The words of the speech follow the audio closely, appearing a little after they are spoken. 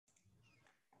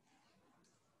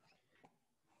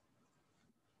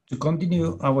To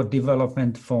continue our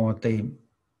development for the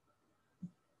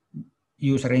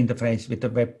user interface with the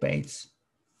web page,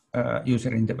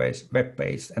 user interface web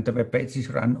page, and the web page is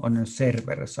run on a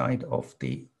server side of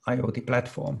the IoT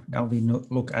platform. Now we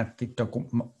look at the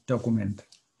document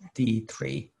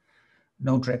T3,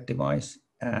 NodeRED device,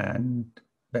 and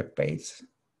web page,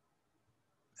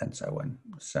 and so on.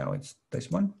 So it's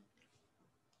this one.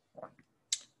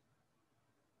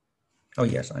 Oh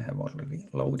yes, I have already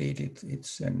loaded it.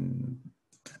 It's in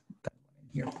that one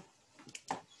here.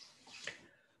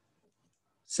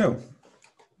 So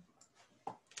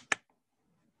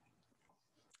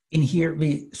in here,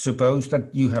 we suppose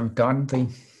that you have done the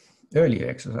earlier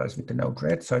exercise with the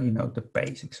NodeRED, so you know the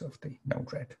basics of the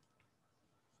NodeRED.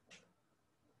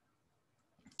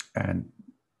 And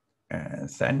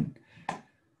then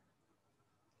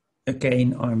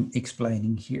again, I'm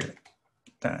explaining here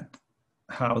that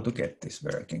how to get this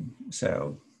working.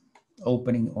 So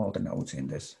opening all the nodes in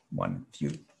this one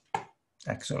view.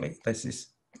 Actually, this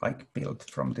is like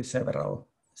built from the several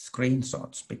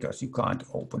screenshots because you can't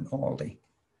open all the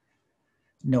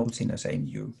nodes in the same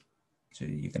view. So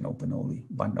you can open only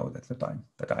one node at a time,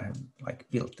 but I have like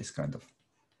built this kind of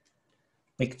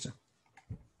picture.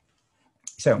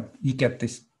 So you get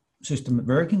this system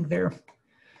working there,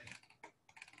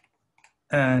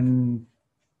 and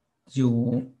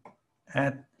you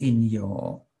add in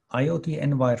your IoT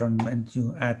environment,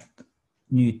 you add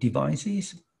new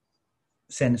devices,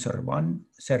 sensor 1,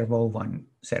 servo 1,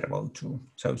 servo 2.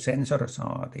 So sensors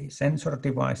are the sensor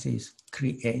devices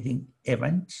creating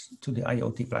events to the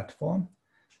IoT platform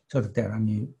so that there are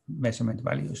new measurement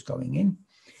values going in.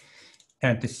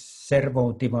 And the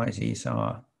servo devices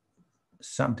are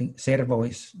something, servo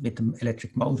is with an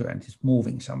electric motor and it's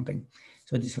moving something.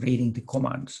 So it is reading the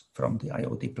commands from the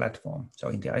IoT platform. So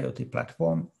in the IoT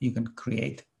platform, you can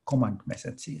create command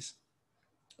messages.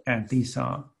 And these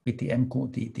are with the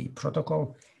MQTT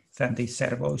protocol, then these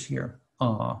servos here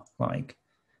are like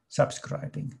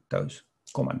subscribing those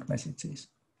command messages.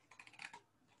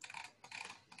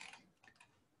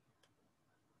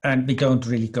 And we don't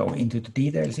really go into the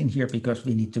details in here because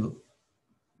we need to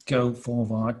go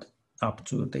forward up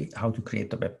to the how to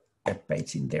create the web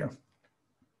page in there.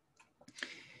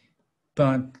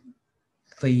 But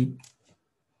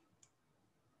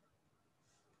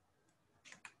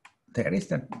there is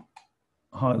that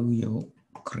how you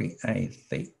create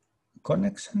the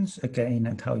connections again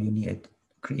and how you need to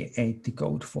create the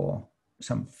code for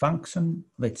some function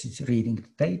which is reading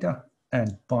the data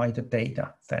and by the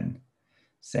data then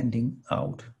sending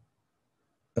out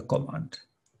a command.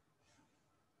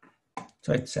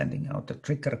 So it's sending out the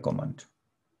trigger command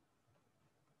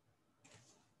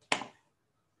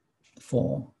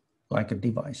for like a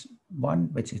device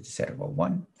 1, which is servo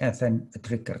 1, and then a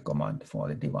trigger command for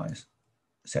the device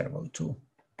servo 2.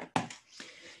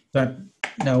 But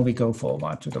now we go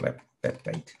forward to the web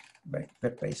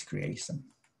page creation.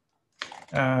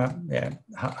 Yeah,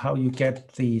 how you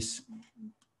get these,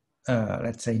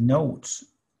 let's say, nodes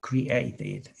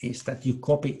created is that you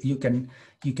copy. You can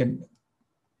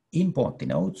import the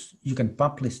nodes. You can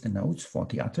publish the nodes for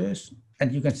the others,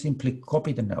 and you can simply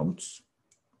copy the nodes.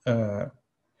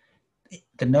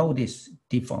 The node is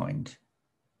defined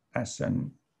as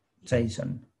an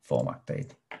JSON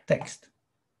formatted text.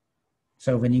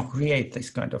 So when you create this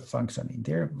kind of function in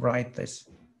there, write this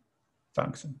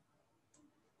function.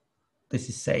 This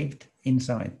is saved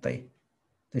inside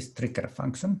this trigger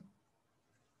function.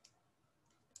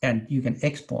 And you can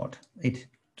export it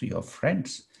to your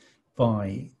friends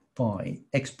by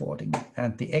exporting.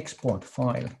 And the export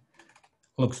file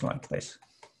looks like this.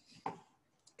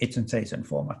 It's a JSON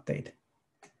formatted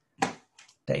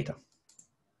data.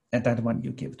 And that one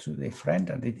you give to the friend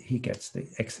and he gets the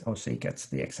or she gets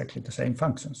the exactly the same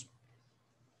functions.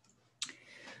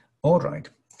 All right,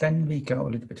 then we go a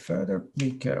little bit further.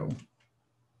 We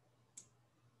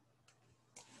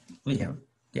have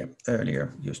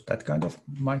earlier used that kind of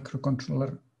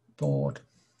microcontroller board.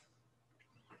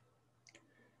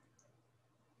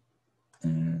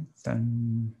 And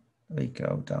then we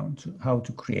go down to how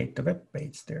to create the web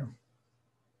page there.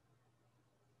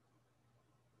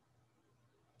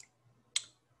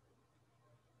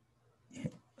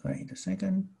 Wait a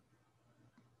second.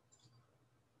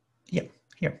 Yeah,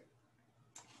 here.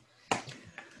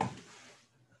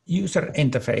 User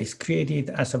interface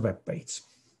created as a web page.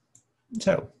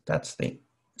 So that's the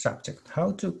subject.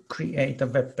 How to create a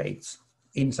web page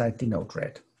inside the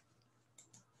NodeRED.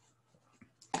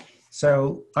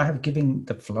 So I have given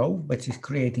the flow, which is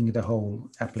creating the whole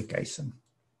application.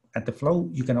 At the flow,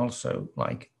 you can also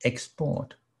like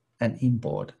export and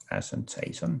import as a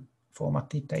JSON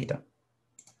formatted data.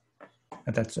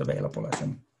 and that's available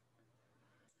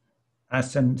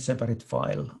as a separate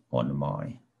file on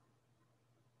my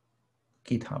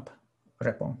GitHub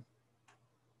repo.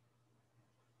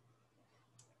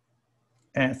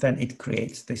 And then it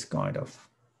creates this kind of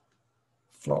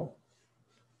flow.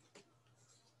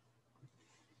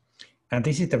 And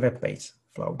this is the web page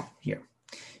flow here.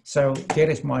 So here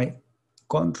is my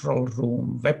control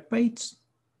room web page.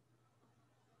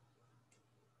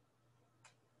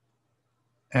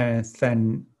 And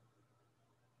then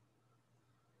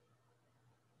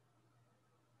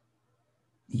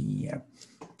yeah,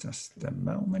 just a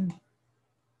moment.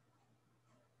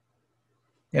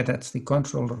 Yeah, that's the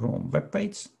control room web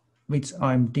page, which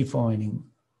I'm defining.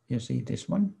 You see this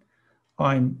one?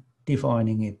 I'm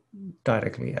defining it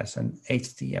directly as an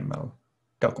HTML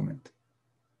document.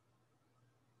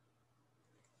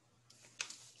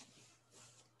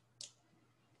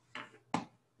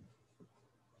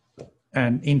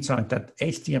 And inside that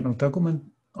HTML document,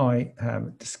 I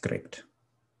have the script,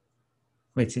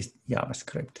 which is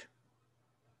JavaScript.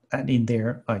 And in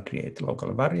there, I create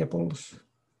local variables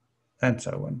and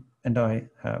so on. And I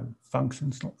have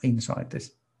functions inside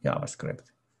this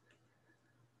JavaScript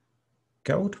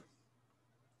code.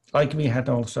 Like we had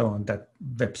also on that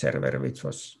web server, which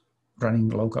was running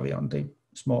locally on the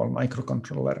small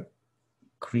microcontroller,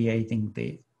 creating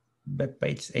the web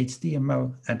page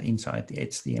HTML, and inside the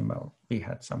HTML, we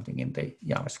had something in the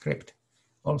JavaScript.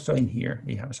 Also in here,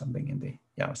 we have something in the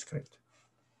JavaScript.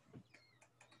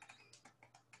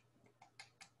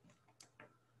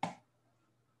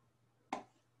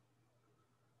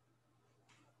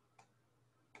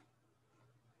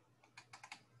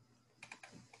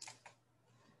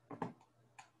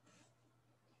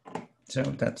 So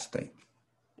that's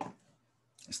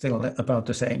still about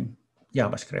the same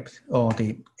JavaScript or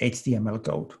the HTML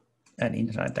code. And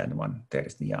inside that one, there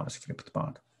is the JavaScript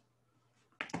part.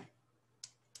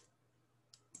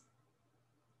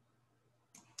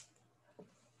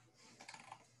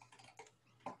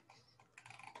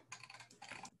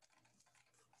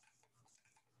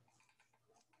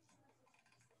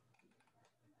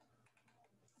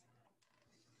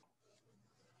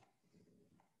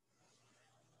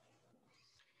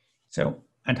 So,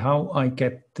 and how I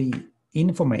get the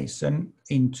information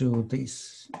into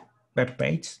this web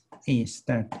page is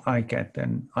that I get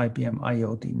an IBM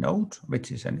IoT node,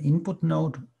 which is an input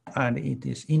node, and it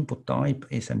is input type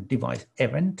is a device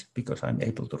event, because I'm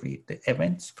able to read the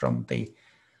events from the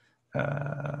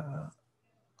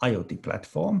IoT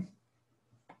platform.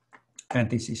 And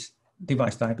this is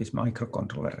device type is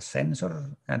microcontroller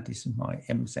sensor, and this is my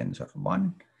M sensor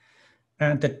 1.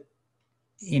 And the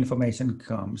information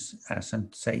comes as a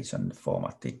JSON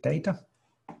formatted data.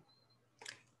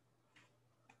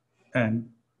 And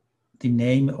the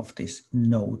name of this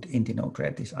node in the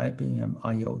NodeRED is IBM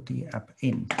IoT app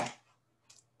in.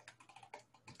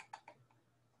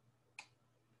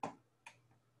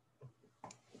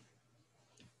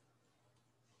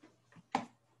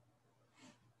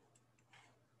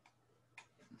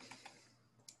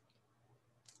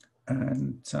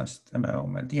 And just a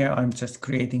moment. Yeah, I'm just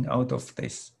creating out of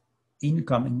this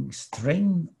incoming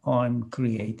string, I'm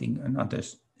creating another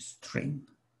string.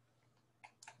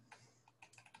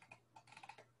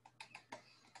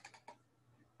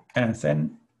 And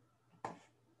then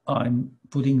I'm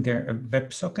putting there a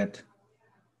WebSocket,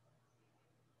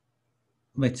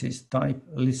 which is type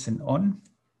listen on,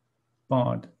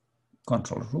 part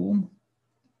control room.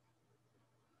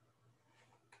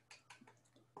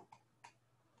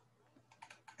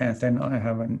 And then I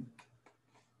have an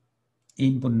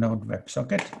input node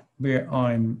WebSocket where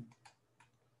I'm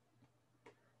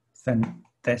then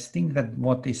testing that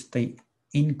what is the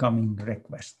incoming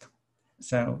request.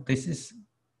 So this is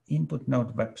input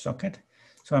node WebSocket.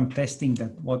 So I'm testing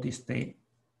that what is the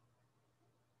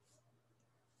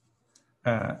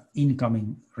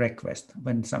incoming request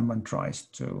when someone tries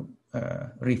to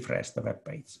refresh the web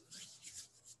page.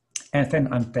 And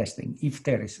then I'm testing if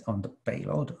there is on the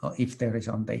payload, or if there is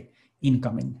on the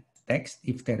incoming text,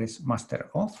 if there is master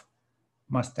off,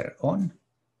 master on,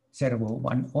 servo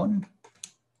 1 on,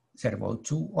 servo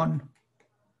 2 on,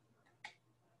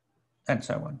 and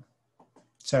so on.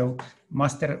 So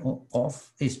master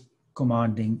off is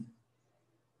commanding,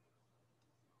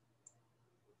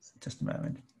 just a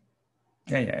moment.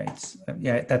 Yeah,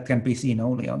 that can be seen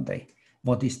only on the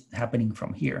what is happening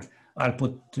from here. I'll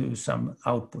put to some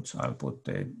outputs. I'll put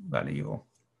the value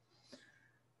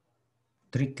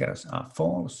triggers are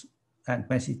false and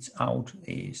message out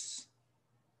is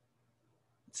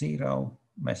 0,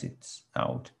 message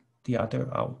out, the other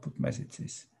output message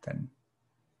is then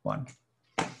 1.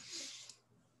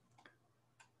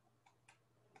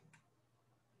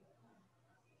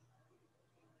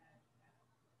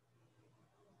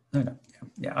 No.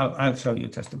 Yeah, I'll show you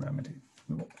just a moment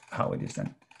how it is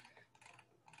done.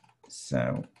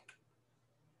 So,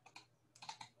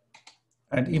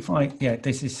 and if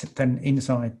this is then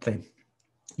inside the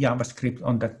JavaScript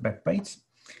on that web page,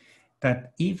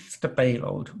 that if the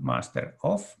payload master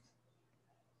off,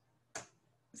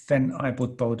 then I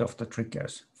put both of the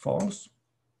triggers false,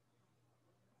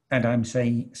 and I'm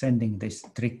sending this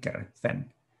trigger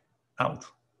then out.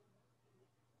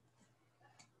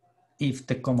 If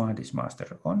the command is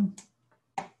master on,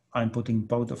 I'm putting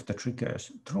both of the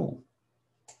triggers true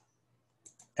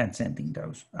and sending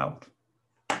those out.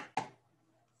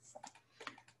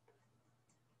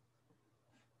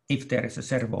 If there is a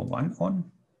servo 1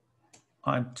 on,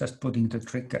 I'm just putting the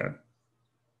trigger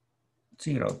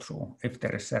 0 true. If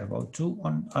there is servo 2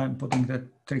 on, I'm putting the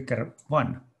trigger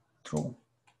 1 true.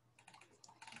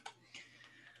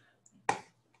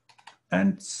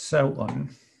 And so on.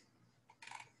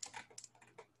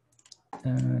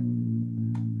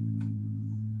 And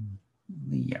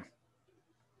yeah.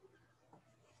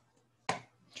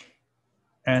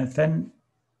 And then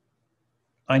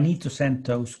I need to send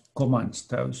those commands,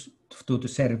 those to the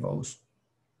servos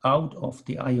out of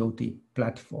the IoT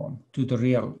platform to the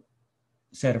real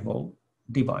servo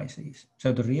devices.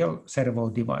 So the real servo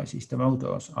devices, the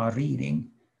motors are reading,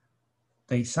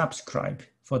 they subscribe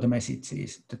for the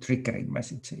messages, the triggering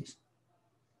messages.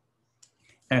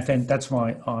 And then that's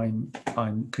why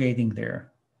I'm creating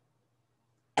there,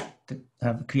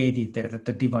 have created there that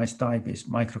the device type is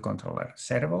microcontroller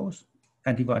servos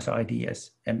and device ID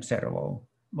is M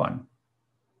servo1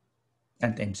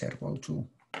 and M servo2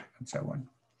 and so on.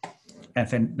 And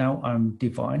then now I'm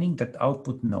defining that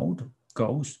output node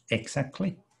goes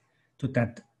exactly to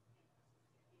that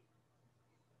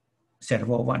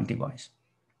servo 1 device.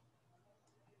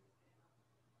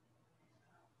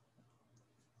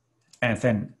 And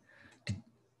then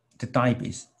the type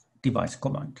is device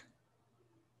command.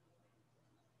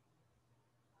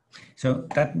 So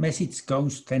that message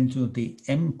goes then to the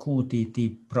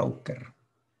MQTT broker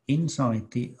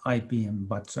inside the IBM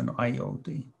Watson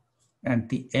IoT. And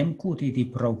the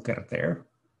MQTT broker there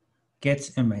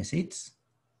gets a message,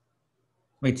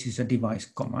 which is a device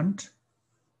command.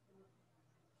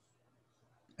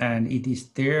 And it is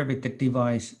there with the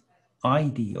device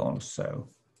ID also,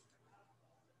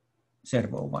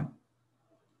 servo 1.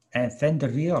 And then the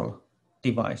real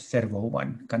device, servo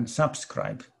 1, can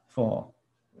subscribe for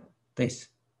this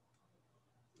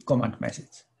command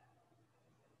message.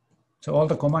 So all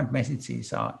the command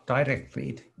messages are direct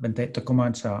read when the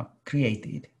commands are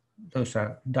created. Those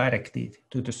are directed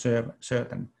to the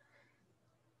certain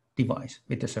device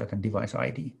with a certain device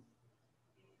ID.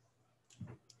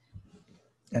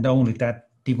 And only that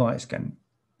device can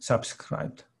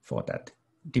subscribe for that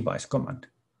device command.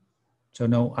 So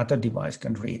no other device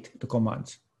can read the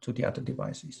commands to the other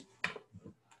devices.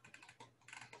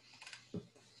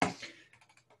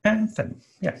 And then,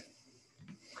 yeah.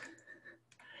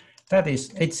 That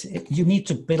is, you need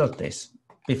to build this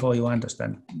before you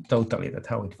understand totally that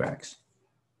how it works.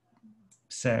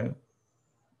 So,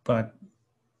 but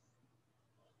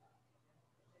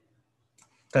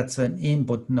that's an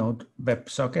input node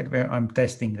WebSocket where I'm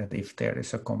testing that if there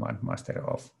is a command master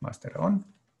off, master on.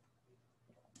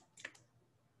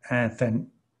 And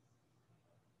then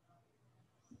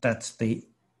that's the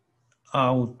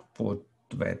output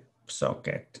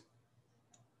WebSocket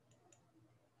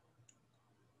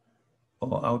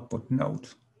or output node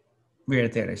where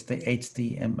there is the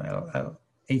HTML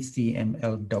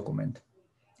document.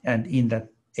 And in that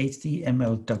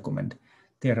HTML document,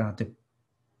 there are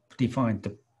defined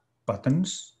the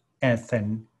buttons and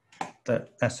then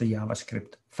as a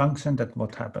JavaScript function that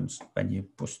what happens when you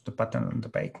push the button on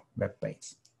the web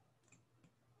page.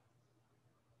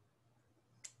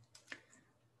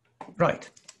 Right.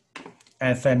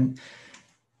 And then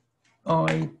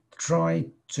I try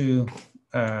to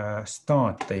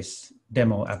start this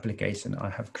demo application I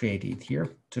have created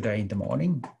here today in the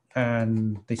morning.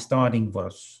 And the starting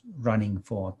was running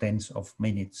for tens of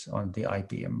minutes on the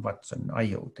IBM Watson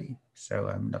IoT. So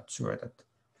I'm not sure that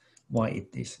why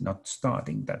it is not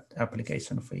starting that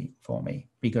application for me,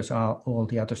 because all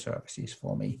the other services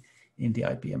for me in the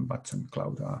IBM Watson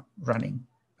cloud are running,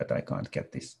 but I can't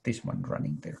get this one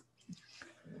running there.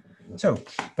 So,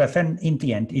 but then in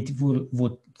the end, it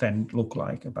would then look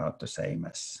like about the same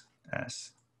as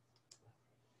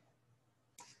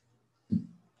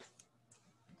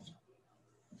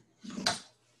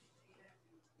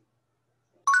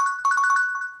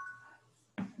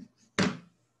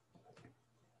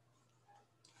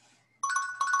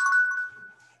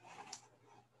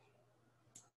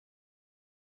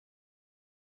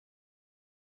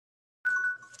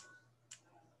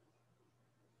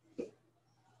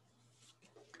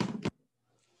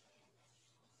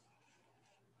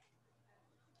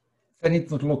Then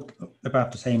it would look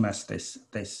about the same as this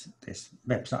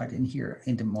website in here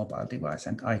in the mobile device,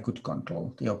 and I could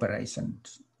control the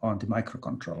operations on the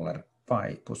microcontroller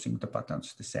by pushing the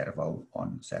buttons, the servo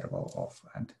on, servo off,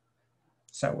 and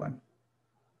so on.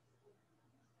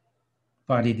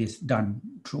 But it is done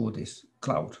through this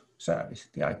cloud service,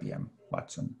 the IBM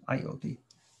Watson IoT